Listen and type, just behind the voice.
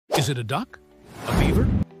Is it a duck? A beaver?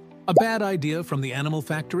 A bad idea from the animal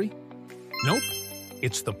factory? Nope,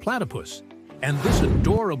 it's the platypus. And this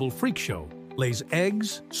adorable freak show lays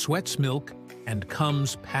eggs, sweats milk, and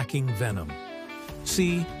comes packing venom.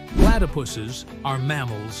 See, platypuses are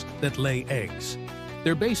mammals that lay eggs.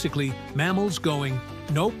 They're basically mammals going,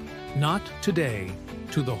 nope, not today,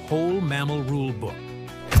 to the whole mammal rule book.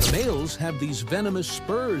 The males have these venomous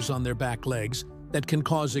spurs on their back legs that can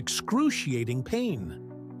cause excruciating pain.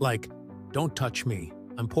 Like, don't touch me,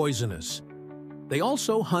 I'm poisonous. They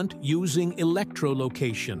also hunt using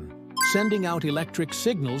electrolocation, sending out electric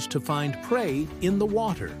signals to find prey in the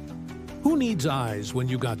water. Who needs eyes when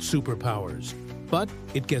you got superpowers? But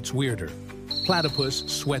it gets weirder. Platypus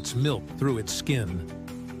sweats milk through its skin.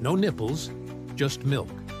 No nipples, just milk,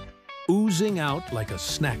 oozing out like a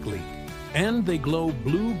snack leak. And they glow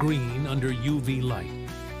blue-green under UV light.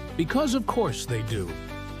 Because of course they do.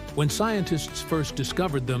 When scientists first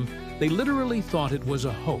discovered them, they literally thought it was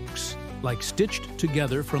a hoax, like stitched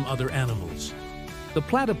together from other animals. The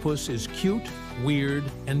platypus is cute, weird,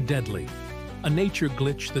 and deadly, a nature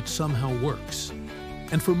glitch that somehow works.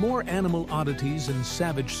 And for more animal oddities and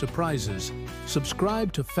savage surprises,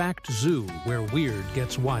 subscribe to Fact Zoo, where weird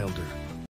gets wilder.